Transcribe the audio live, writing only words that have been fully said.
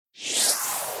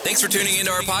Thanks for tuning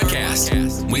into our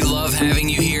podcast. We love having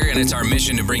you here, and it's our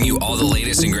mission to bring you all the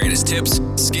latest and greatest tips,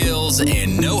 skills,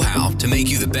 and know-how to make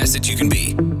you the best that you can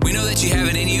be. We know that you have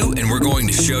it in you, and we're going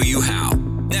to show you how.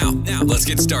 Now, let's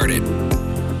get started.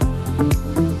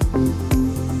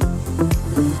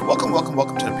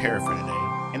 Welcome to the Parrot for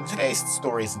today. And today's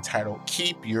story is entitled,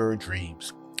 Keep Your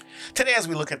Dreams. Today, as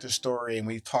we look at the story and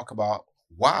we talk about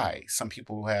why some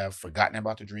people have forgotten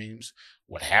about their dreams,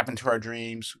 what happened to our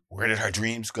dreams, where did our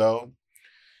dreams go,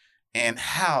 and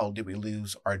how did we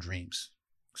lose our dreams?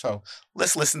 So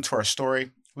let's listen to our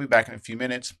story. We'll be back in a few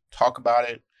minutes, talk about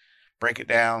it, break it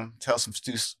down, tell some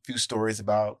few stories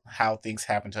about how things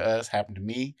happened to us, happened to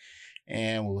me,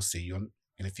 and we'll see you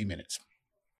in a few minutes.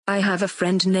 I have a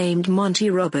friend named Monty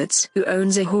Roberts who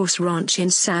owns a horse ranch in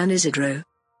San Isidro.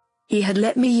 He had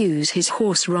let me use his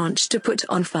horse ranch to put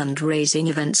on fundraising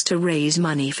events to raise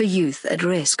money for youth at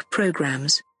risk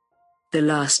programs. The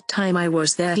last time I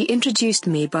was there, he introduced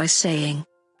me by saying,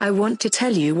 "I want to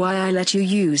tell you why I let you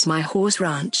use my horse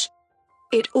ranch."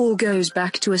 It all goes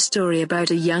back to a story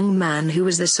about a young man who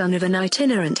was the son of an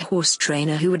itinerant horse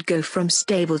trainer who would go from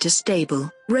stable to stable,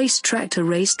 racetrack to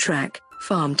racetrack,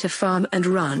 farm to farm and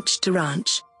ranch to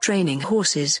ranch, training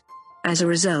horses. As a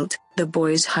result, the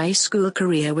boy's high school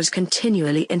career was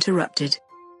continually interrupted.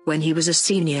 When he was a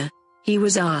senior, he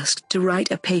was asked to write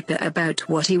a paper about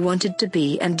what he wanted to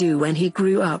be and do when he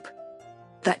grew up.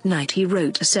 That night he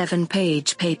wrote a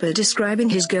 7-page paper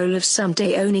describing his goal of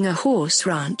someday owning a horse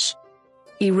ranch.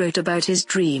 He wrote about his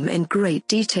dream in great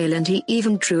detail, and he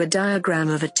even drew a diagram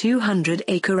of a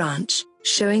 200-acre ranch,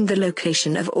 showing the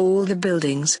location of all the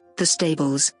buildings, the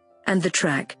stables, and the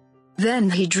track.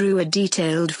 Then he drew a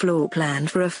detailed floor plan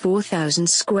for a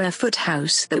 4,000-square-foot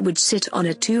house that would sit on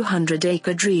a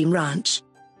 200-acre dream ranch.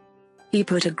 He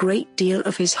put a great deal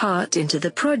of his heart into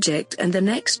the project, and the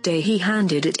next day he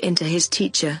handed it in to his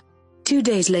teacher. 2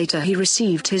 days later he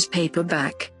received his paper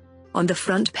back. On the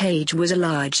front page was a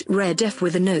large red F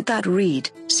with a note that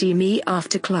read, "See me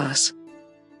after class."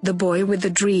 The boy with the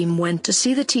dream went to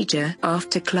see the teacher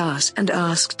after class and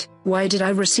asked, "Why did I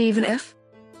receive an F?"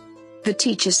 The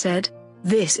teacher said,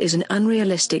 "This is an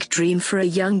unrealistic dream for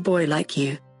a young boy like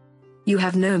you. You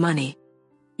have no money.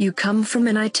 You come from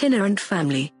an itinerant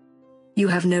family. You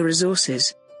have no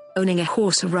resources. Owning a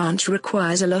horse ranch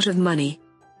requires a lot of money.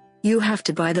 You have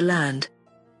to buy the land.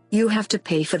 You have to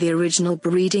pay for the original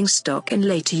breeding stock, and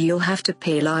later you'll have to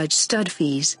pay large stud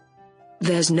fees.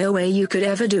 There's no way you could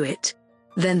ever do it."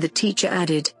 Then the teacher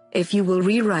added, "If you will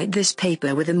rewrite this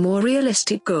paper with a more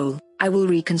realistic goal, I will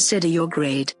reconsider your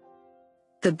grade."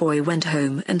 The boy went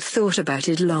home and thought about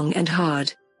it long and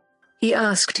hard. He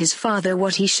asked his father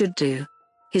what he should do.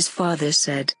 His father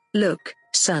said, "Look,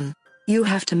 son, you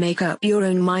have to make up your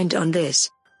own mind on this.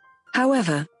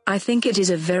 However, I think it is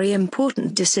a very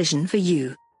important decision for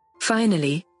you."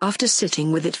 Finally, after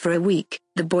sitting with it for a week,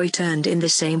 the boy turned in the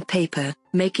same paper,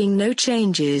 making no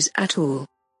changes at all.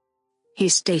 He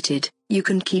stated, "You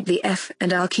can keep the F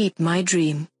and I'll keep my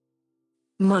dream."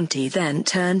 Monty then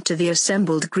turned to the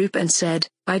assembled group and said,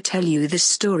 "I tell you this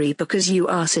story because you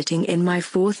are sitting in my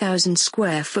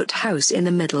 4,000-square-foot house in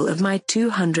the middle of my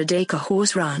 200-acre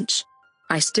horse ranch.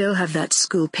 I still have that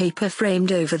school paper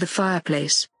framed over the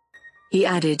fireplace." He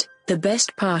added, "The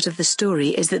best part of the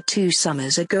story is that 2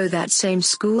 summers ago that same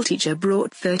school teacher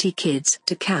brought 30 kids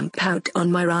to camp out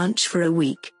on my ranch for a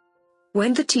week.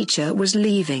 When the teacher was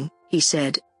leaving, he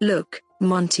said, 'Look,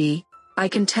 Monty, I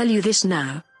can tell you this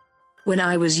now. When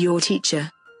I was your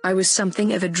teacher, I was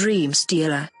something of a dream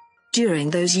stealer.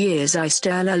 During those years I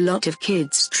stole a lot of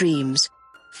kids' dreams.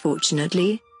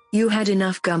 Fortunately, you had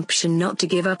enough gumption not to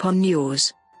give up on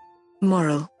yours.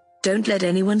 Moral: don't let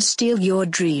anyone steal your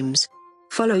dreams.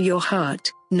 Follow your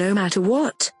heart, no matter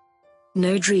what.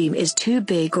 No dream is too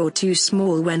big or too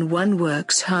small when one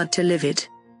works hard to live it.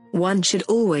 One should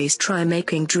always try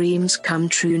making dreams come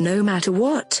true no matter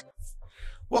what."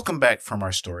 Welcome back from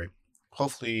our story.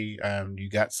 Hopefully you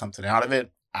got something out of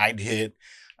it. I did.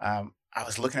 I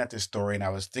was looking at this story and I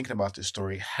was thinking about this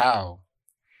story, how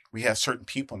we have certain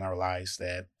people in our lives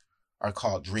that are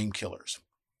called dream killers.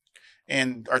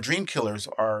 And our dream killers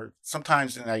are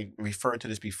sometimes, and I referred to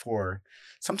this before,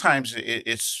 sometimes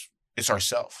it's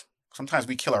ourself. Sometimes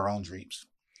we kill our own dreams.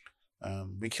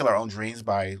 We kill our own dreams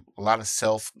by a lot of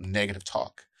self-negative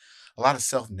talk. A lot of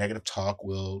self-negative talk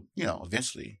will,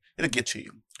 eventually it'll get to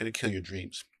you. It'll kill your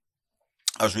dreams.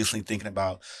 I was recently thinking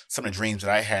about some of the dreams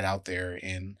that I had out there,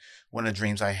 and one of the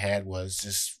dreams I had was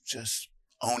just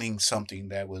owning something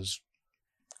that was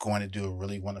going to do a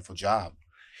really wonderful job.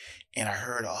 And I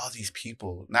heard all these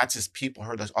people, not just people,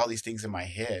 heard all these things in my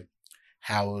head,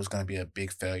 how it was going to be a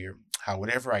big failure, how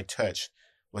whatever I touched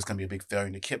was going to be a big failure.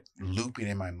 And it kept looping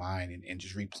in my mind and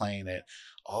just replaying that,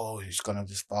 oh, it's going to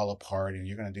just fall apart and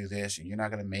you're going to do this and you're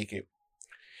not going to make it.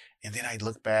 And then I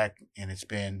look back and it's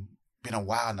been a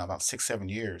while now, about 6, 7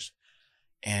 years.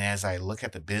 And as I look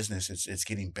at the business, it's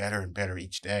getting better and better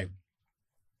each day.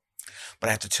 But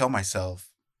I have to tell myself,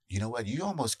 you know what? You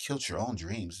almost killed your own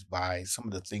dreams by some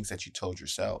of the things that you told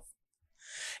yourself.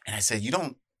 And I said,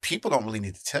 people don't really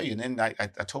need to tell you. And then I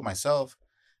told myself,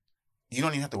 you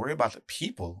don't even have to worry about the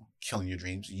people killing your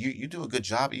dreams. You do a good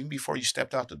job even before you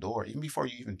stepped out the door, even before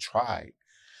you even tried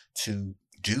to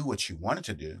do what you wanted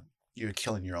to do. You're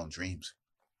killing your own dreams.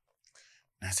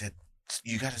 And I said,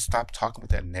 you got to stop talking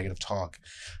with that negative talk.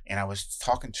 And I was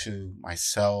talking to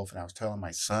myself and I was telling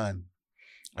my son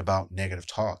about negative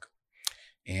talk.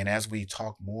 And as we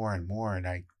talk more and more, and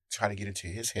I try to get into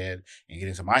his head and get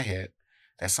into my head,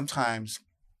 that sometimes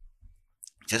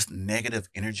just negative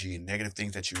energy and negative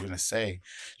things that you're going to say,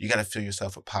 you got to fill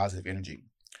yourself with positive energy.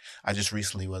 I just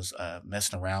recently was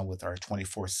messing around with our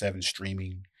 24/7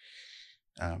 streaming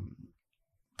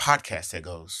podcast that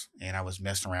goes, and I was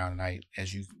messing around,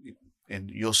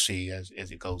 and you'll see as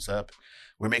it goes up,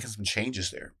 we're making some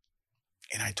changes there.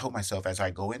 And I told myself as I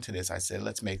go into this, I said,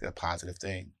 let's make it a positive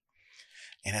thing.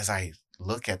 And as I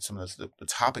look at some of the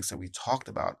topics that we talked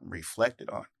about and reflected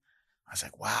on, I was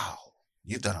like, wow,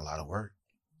 you've done a lot of work.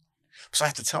 So I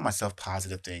have to tell myself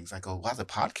positive things. I go, wow, the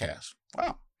podcast,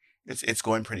 wow, it's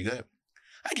going pretty good.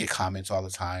 I get comments all the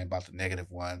time about the negative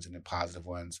ones and the positive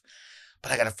ones,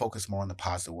 but I got to focus more on the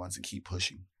positive ones and keep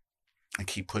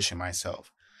pushing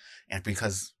myself. And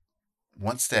because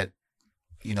once that,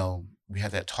 we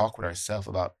have that talk with ourselves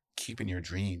about keeping your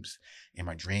dreams, and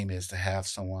my dream is to have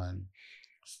someone,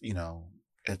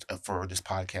 for this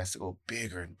podcast to go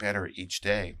bigger and better each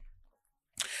day.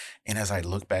 And as I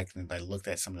look back and I looked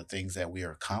at some of the things that we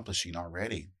are accomplishing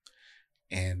already,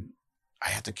 and I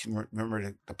have to remember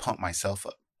to pump myself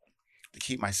up, to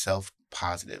keep myself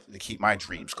positive, to keep my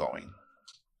dreams going.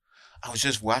 I was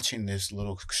just watching this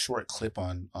little short clip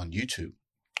on YouTube.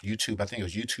 I think it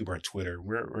was YouTube or Twitter.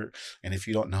 And if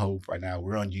you don't know by now,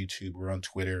 we're on YouTube, we're on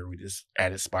Twitter, we just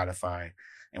added Spotify,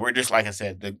 and we're just, like I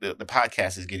said, the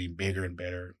podcast is getting bigger and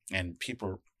better, and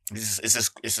people, it's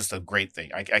just a great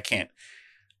thing.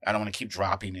 I don't want to keep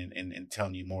dropping and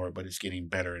telling you more, but it's getting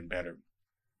better and better.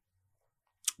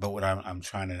 But what I'm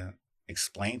trying to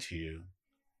explain to you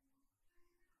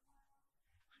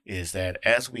is that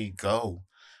as we go,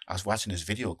 I was watching this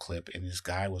video clip and this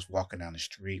guy was walking down the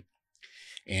street,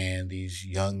 and these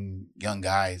young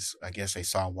guys, I guess they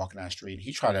saw him walking down the street.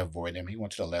 He tried to avoid them. He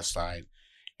went to the left side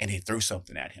and he threw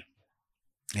something at him.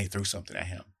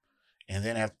 And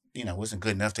then after, it wasn't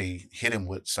good enough. They hit him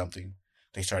with something.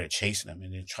 They started chasing him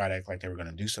and then tried to act like they were going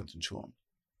to do something to him.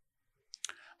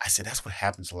 I said, that's what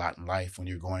happens a lot in life when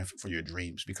you're going for your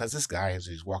dreams, because this guy, as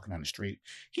he's walking down the street,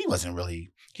 he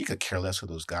could care less who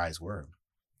those guys were.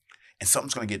 And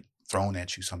something's going to get thrown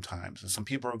at you sometimes. And some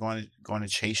people are going to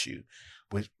chase you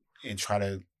and try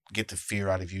to get the fear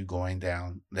out of you going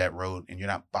down that road, and you're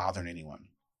not bothering anyone.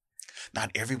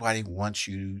 Not everybody wants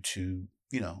you to,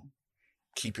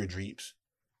 keep your dreams.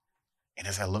 And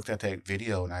as I looked at that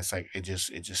video, and I was like, it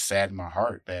just saddened my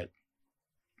heart that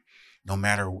no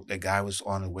matter, the guy was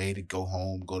on the way to go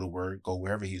home, go to work, go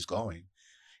wherever he's going,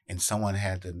 and someone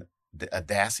had the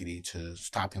audacity to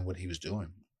stop him what he was doing.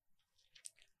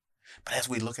 But as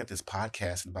we look at this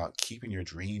podcast and about keeping your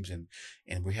dreams, and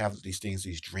we have these things,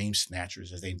 these dream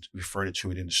snatchers, as they referred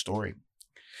to it in the story.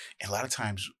 And a lot of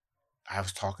times I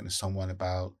was talking to someone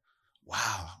about,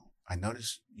 wow, I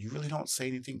noticed you really don't say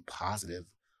anything positive,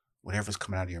 whatever's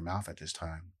coming out of your mouth at this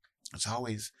time. It's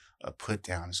always a put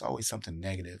down. It's always something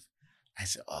negative. I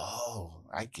said, oh,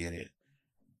 I get it.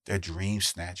 They're dream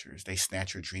snatchers. They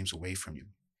snatch your dreams away from you.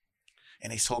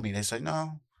 And they told me, they said,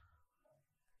 no,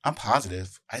 I'm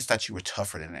positive. I just thought you were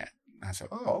tougher than that. And I said,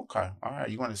 oh, okay. All right.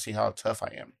 You want to see how tough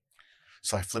I am.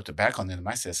 So I flipped it back on them and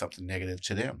I said something negative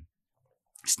to them.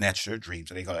 Snatch their dreams.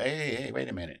 And they go, hey, wait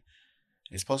a minute.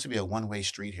 It's supposed to be a one-way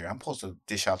street here. I'm supposed to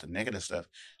dish out the negative stuff.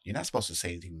 You're not supposed to say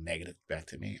anything negative back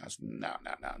to me. I was, no.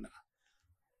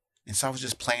 And so I was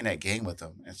just playing that game with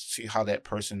them and see how that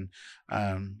person,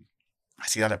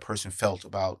 felt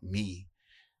about me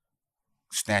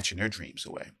snatching their dreams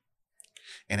away.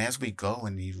 And as we go,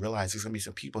 and you realize there's going to be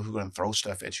some people who are going to throw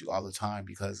stuff at you all the time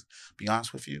because, to be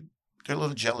honest with you, they're a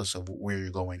little jealous of where you're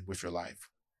going with your life.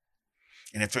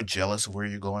 And if they're jealous of where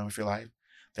you're going with your life,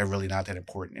 they're really not that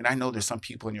important. And I know there's some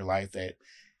people in your life that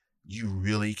you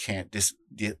really can't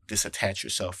disattach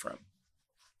yourself from.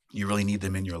 You really need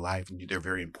them in your life, and they're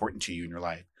very important to you in your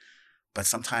life. But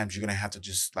sometimes you're going to have to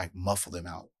just muffle them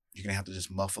out. You're going to have to just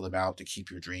muffle them out to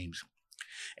keep your dreams.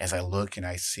 As I look and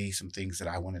I see some things that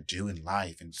I want to do in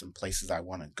life and some places I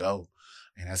want to go.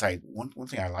 And one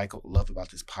thing I love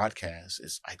about this podcast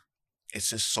is it's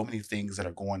just so many things that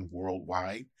are going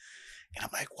worldwide. And I'm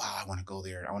like, wow, I want to go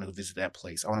there. I want to go visit that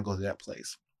place. I want to go to that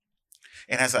place.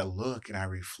 And as I look and I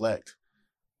reflect,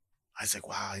 I was like,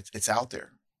 wow, it's out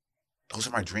there. Those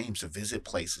are my dreams, to visit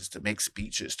places, to make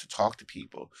speeches, to talk to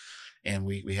people. And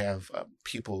we have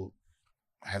people.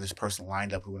 I have this person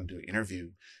lined up who want to do an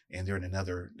interview, and they're in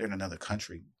another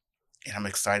country, and I'm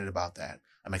excited about that.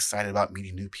 I'm excited about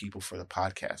meeting new people for the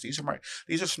podcast.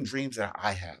 These are some dreams that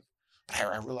I have. But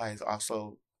I realize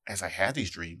also, as I have these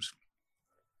dreams,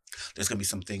 there's gonna be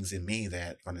some things in me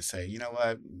that are gonna say, you know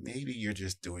what, maybe you're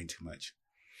just doing too much.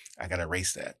 I gotta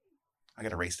erase that. I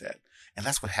gotta erase that. And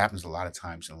that's what happens a lot of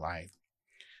times in life.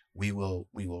 We will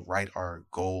write our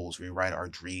goals, we write our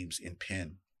dreams in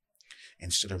pen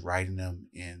instead of writing them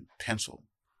in pencil.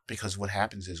 Because what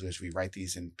happens is, as we write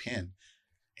these in pen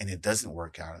and it doesn't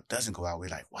work out, it doesn't go out, we're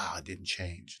like, wow, it didn't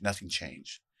change. Nothing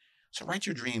changed. So write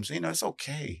your dreams. It's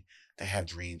okay to have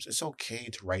dreams. It's okay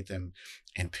to write them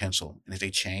in pencil. And if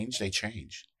they change, they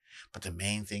change. But the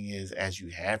main thing is, as you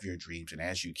have your dreams and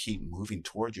as you keep moving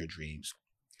toward your dreams,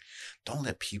 don't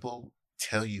let people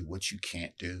tell you what you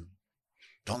can't do.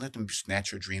 Don't let them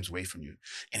snatch your dreams away from you.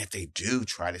 And if they do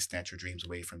try to snatch your dreams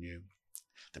away from you,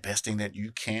 the best thing that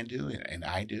you can do, and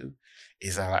I do,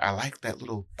 is I like that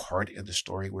little part in the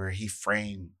story where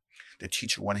the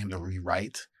teacher wanted him to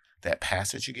rewrite that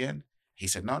passage again. He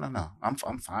said, no, I'm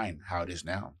fine how it is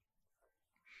now.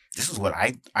 This is what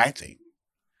I think.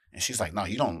 And she's like, no,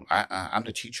 you don't, I'm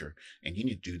the teacher and you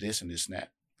need to do this and this and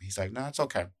that. He's like, no, it's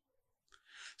okay.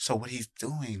 So what he's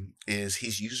doing is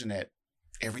he's using that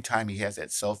every time he has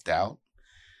that self-doubt,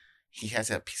 he has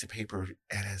that piece of paper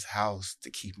at his house to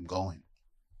keep him going.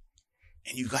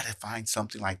 And you got to find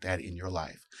something like that in your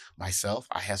life. Myself,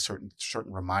 I have certain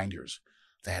reminders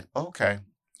that, okay,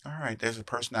 all right, there's a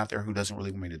person out there who doesn't really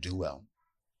want me to do well.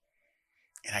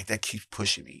 And that keeps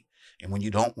pushing me. And when you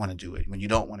don't want to do it, when you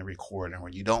don't want to record, or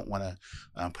when you don't want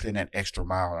to put in that extra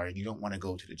mile, or you don't want to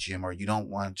go to the gym, or you don't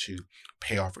want to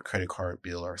pay off a credit card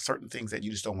bill, or certain things that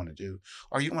you just don't want to do,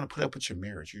 or you want to put up with your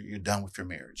marriage, you're done with your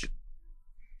marriage.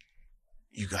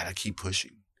 You got to keep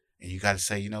pushing. And you got to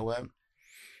say, you know what?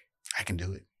 I can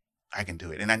do it. I can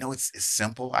do it. And I know it's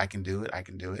simple. I can do it. I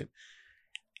can do it.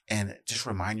 And just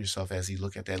remind yourself, as you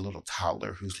look at that little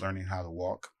toddler who's learning how to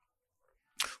walk,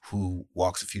 who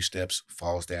walks a few steps,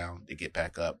 falls down, they get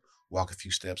back up, walk a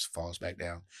few steps, falls back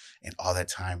down. And all that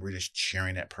time, we're just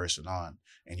cheering that person on,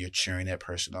 and you're cheering that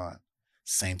person on.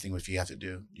 Same thing with you have to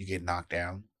do. You get knocked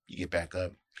down, you get back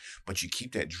up, but you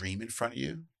keep that dream in front of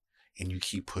you and you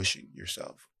keep pushing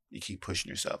yourself. You keep pushing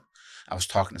yourself. I was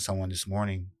talking to someone this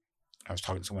morning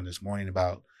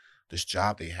about this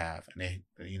job they have. And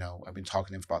I've been talking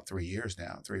to them for about 3 years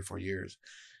now, 3 or 4 years.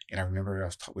 And I remember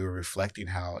we were reflecting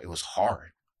how it was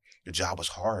hard. The job was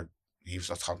hard. He was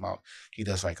talking about, he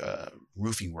does like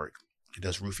roofing work. He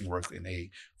does roofing work, and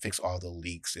they fix all the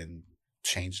leaks and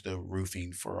change the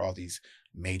roofing for all these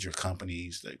major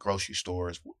companies, the grocery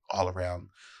stores all around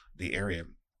the area.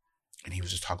 And he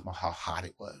was just talking about how hot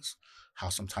it was, how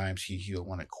sometimes he'll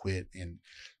want to quit,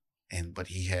 but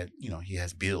he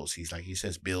has bills. He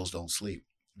says bills don't sleep.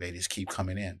 They just keep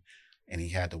coming in, and he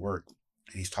had to work.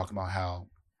 And he's talking about how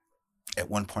at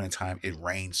one point in time it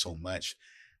rained so much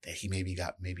that he maybe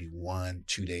got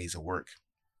 1-2 days of work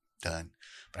done.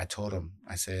 But I told him,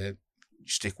 I said,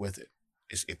 stick with it.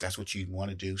 If that's what you want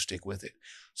to do, stick with it.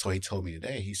 So he told me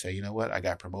today, he said, you know what? I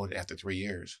got promoted after 3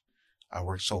 years. I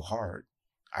worked so hard.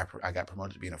 I got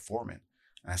promoted to being a foreman.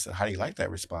 And I said, how do you like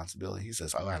that responsibility? He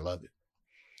says, oh, I love it.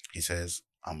 He says,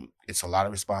 it's a lot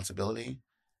of responsibility,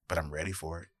 but I'm ready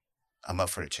for it. I'm up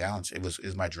for the challenge. It was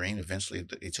my dream. Eventually,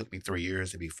 it took me 3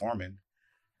 years to be foreman,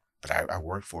 but I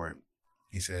worked for it.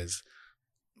 He says,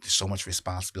 there's so much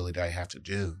responsibility that I have to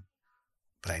do,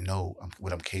 but I know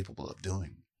what I'm capable of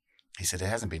doing. He said, it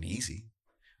hasn't been easy.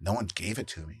 No one gave it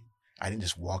to me. I didn't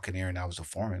just walk in there and I was a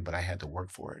foreman, but I had to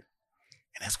work for it.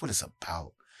 And that's what it's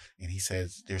about. And he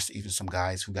says, there's even some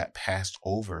guys who got passed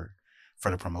over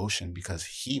for the promotion because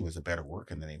he was a better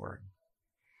worker than they were.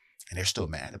 And they're still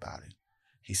mad about it.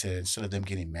 He said, instead of them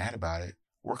getting mad about it,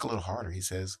 work a little harder. He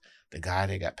says, the guy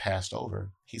that got passed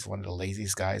over, he's one of the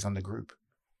laziest guys on the group,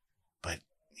 but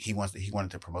he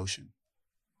wanted the promotion.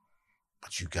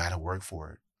 But you got to work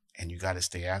for it, and you got to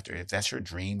stay after it. If that's your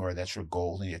dream or that's your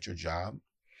goal and that's your job,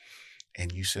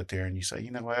 and you sit there and you say,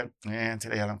 you know what, man,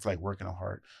 today I don't feel like working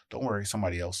hard. Don't worry,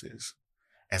 somebody else is.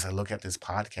 As I look at this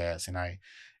podcast and I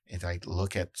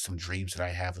look at some dreams that I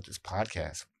have with this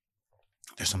podcast,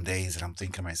 there's some days that I'm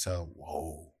thinking to myself,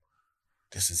 whoa,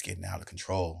 this is getting out of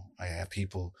control. I have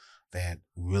people that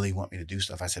really want me to do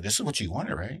stuff. I said, this is what you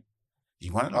wanted, right?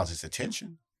 You wanted all this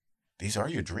attention. These are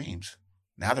your dreams.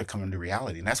 Now they're coming to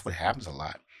reality. And that's what happens a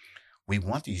lot. We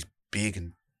want these big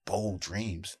and bold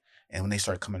dreams. And when they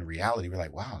start coming to reality, we're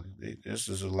like, wow, this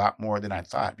is a lot more than I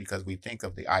thought, because we think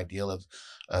of the ideal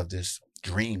of this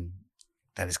dream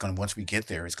that it's going to, once we get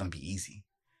there, it's going to be easy.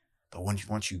 But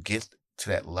once you get to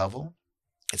that level,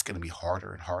 it's going to be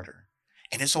harder and harder.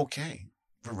 And it's okay.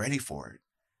 We're ready for it.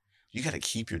 You got to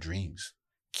keep your dreams.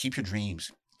 Keep your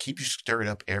dreams. Keep you stirred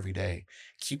up every day.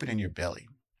 Keep it in your belly.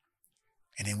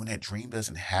 And then when that dream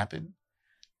doesn't happen,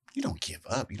 you don't give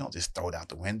up. You don't just throw it out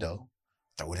the window,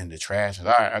 throw it in the trash, and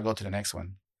all right, I'll go to the next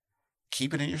one.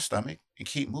 Keep it in your stomach and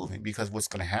keep moving, because what's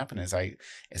going to happen is I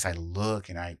look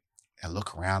and I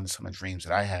look around at some of the dreams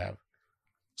that I have.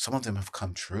 Some of them have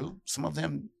come true. Some of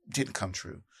them didn't come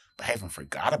true, but I haven't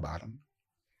forgot about them.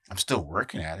 I'm still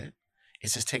working at it.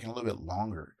 It's just taking a little bit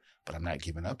longer, but I'm not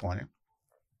giving up on it.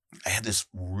 I had this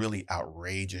really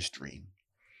outrageous dream.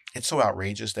 It's so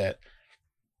outrageous that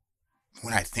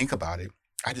when I think about it,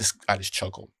 I just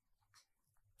chuckle,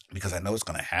 because I know it's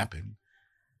going to happen,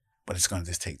 but it's going to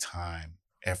just take time,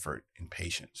 effort, and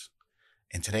patience.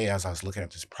 And today, as I was looking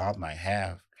at this problem I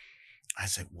have, I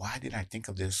said, why didn't I think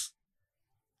of this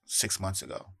 6 months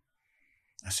ago?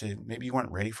 I said, maybe you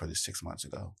weren't ready for this 6 months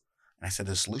ago. And I said,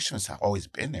 the solutions have always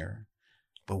been there,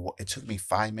 but it took me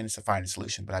 5 minutes to find a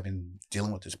solution, but I've been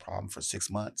dealing with this problem for 6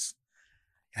 months.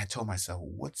 And I told myself,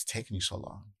 what's taking you so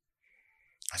long?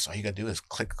 I said, all you got to do is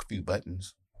click a few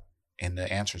buttons and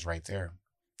the answer's right there.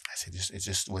 I said, it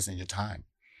just wasn't your time.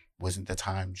 Wasn't the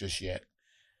time just yet.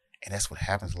 And that's what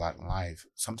happens a lot in life.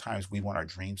 Sometimes we want our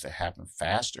dreams to happen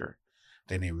faster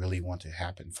than they really want to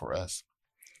happen for us.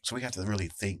 So we have to really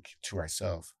think to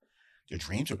ourselves, the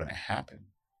dreams are going to happen,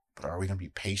 but are we going to be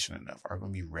patient enough? Are we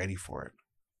going to be ready for it?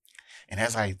 And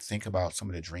as I think about some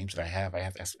of the dreams that I have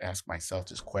to ask myself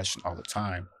this question all the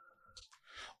time.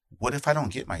 What if I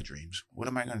don't get my dreams? What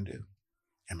am I going to do?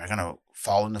 Am I going to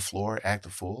fall on the floor, act a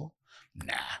fool?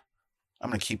 Nah. I'm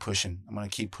going to keep pushing. I'm going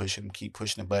to keep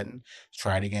pushing the button,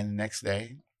 try it again the next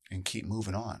day, and keep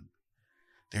moving on.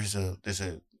 There's a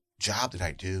job that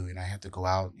I do, and I have to go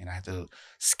out and I have to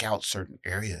scout certain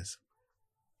areas.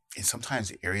 And sometimes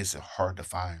the areas are hard to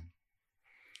find.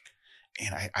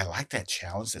 And I like that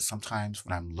challenge, that sometimes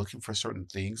when I'm looking for certain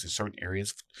things in certain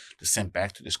areas to send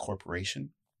back to this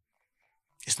corporation,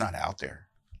 it's not out there.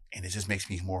 And it just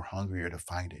makes me more hungrier to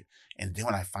find it. And then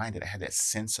when I find it, I have that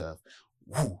sense of,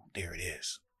 whoo, there it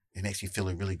is. It makes me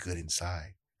feel really good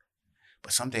inside.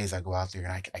 But some days I go out there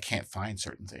and I can't find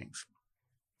certain things.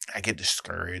 I get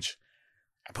discouraged.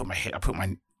 I put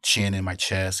my chin in my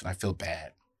chest and I feel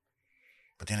bad.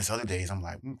 But then there's other days I'm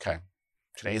like, okay,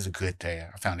 today is a good day.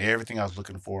 I found everything I was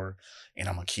looking for and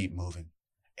I'm going to keep moving.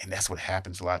 And that's what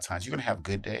happens a lot of times. You're going to have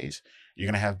good days. You're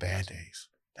going to have bad days.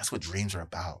 That's what dreams are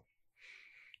about.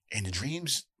 And the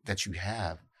dreams that you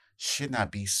have should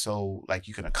not be so like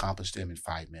you can accomplish them in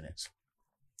 5 minutes.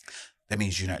 That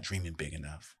means you're not dreaming big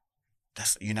enough.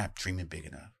 You're not dreaming big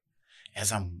enough.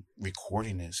 As I'm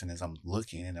recording this and as I'm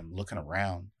looking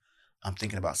around, I'm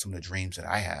thinking about some of the dreams that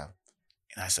I have.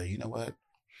 And I say, you know what?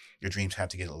 Your dreams have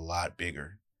to get a lot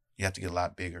bigger. You have to get a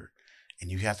lot bigger.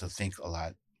 And you have to think a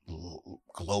lot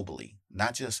globally,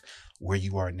 not just where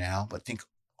you are now, but think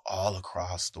all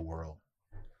across the world.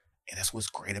 And that's what's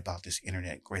great about this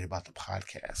internet, great about the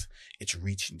podcast. It's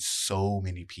reaching so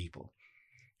many people.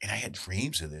 And I had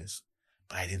dreams of this,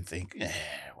 but I didn't think,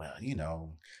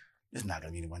 there's not going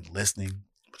to be anyone listening,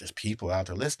 but there's people out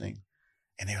there listening.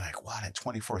 And they're like, wow, that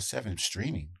 24/7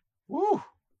 streaming. Woo!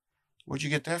 Where'd you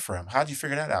get that from? How'd you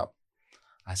figure that out?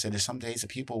 I said, there's some days that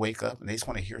people wake up and they just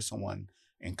want to hear someone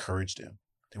encourage them.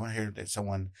 They want to hear that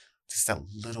someone, just that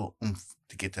little oomph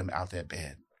to get them out that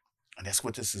bed. And that's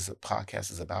what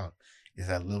podcast is about, is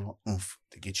that little oomph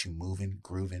to get you moving,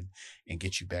 grooving, and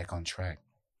get you back on track.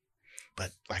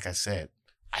 But like I said,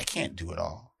 I can't do it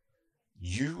all.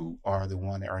 You are the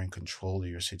one that are in control of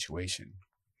your situation.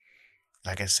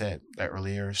 Like I said, that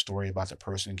earlier story about the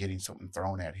person getting something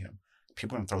thrown at him.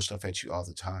 People can throw stuff at you all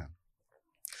the time.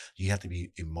 You have to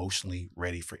be emotionally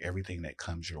ready for everything that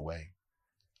comes your way.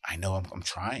 I know I'm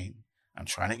trying. I'm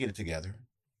trying to get it together.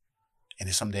 And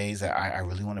there's some days that I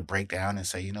really want to break down and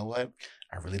say, you know what?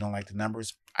 I really don't like the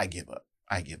numbers. I give up.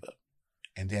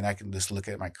 And then I can just look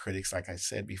at my critics, like I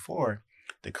said before.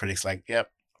 The critics like,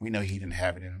 yep, we know he didn't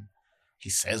have it in him. He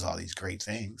says all these great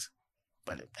things,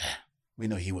 but we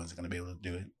know he wasn't going to be able to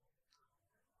do it.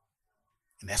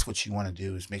 And that's what you want to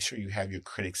do, is make sure you have your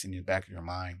critics in the back of your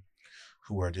mind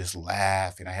who are just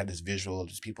laughing. I had this visual of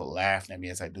just people laughing at me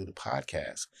as I do the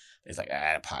podcast. It's like,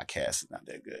 the podcast is not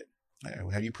that good.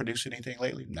 Have you produced anything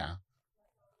lately? No.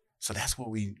 So that's what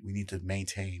we need to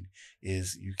maintain,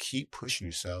 is you keep pushing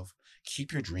yourself,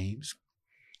 keep your dreams.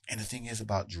 And the thing is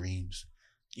about dreams,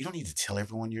 you don't need to tell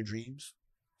everyone your dreams.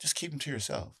 Just keep them to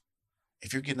yourself.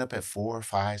 If you're getting up at 4,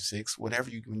 5, 6, whatever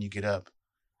when you get up,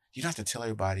 you don't have to tell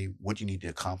everybody what you need to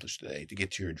accomplish today to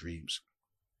get to your dreams.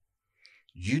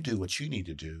 You do what you need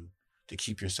to do to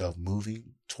keep yourself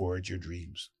moving towards your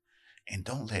dreams. And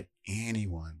don't let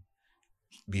anyone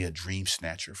be a dream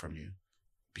snatcher from you,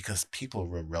 because people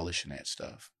will relish in that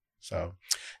stuff. So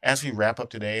as we wrap up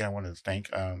today, I want to thank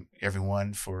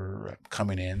everyone for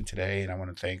coming in today. And I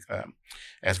want to thank,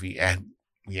 as we added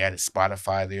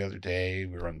Spotify the other day,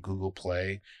 we're on Google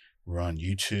Play, we're on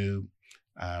YouTube,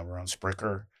 we're on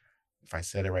Spreaker. If I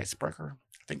said it right, Spreaker,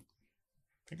 I think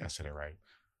I said it right.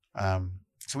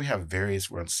 So we have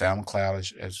we're on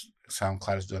SoundCloud, as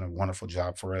SoundCloud is doing a wonderful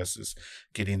job for us, is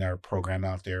getting our program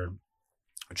out there.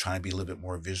 We're trying to be a little bit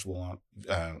more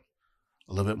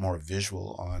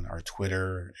visual on our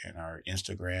Twitter and our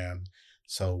Instagram.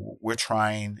 So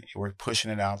we're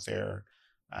pushing it out there.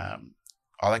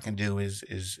 All I can do is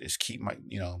keep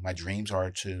my dreams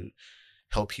are to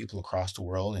help people across the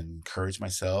world and encourage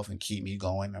myself and keep me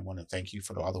going. I want to thank you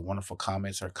for all the wonderful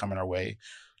comments that are coming our way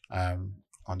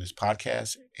on this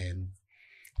podcast, and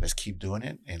let's keep doing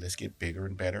it, and let's get bigger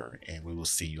and better, and we will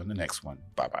see you on the next one.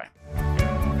 Bye-bye.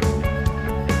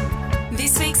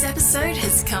 This week's episode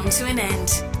has come to an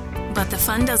end, but the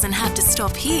fun doesn't have to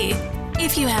stop here.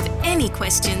 If you have any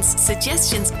questions,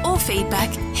 suggestions, or feedback,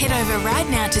 head over right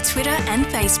now to Twitter and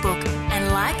Facebook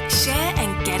and like, share,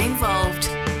 and get involved.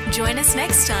 Join us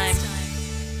next time.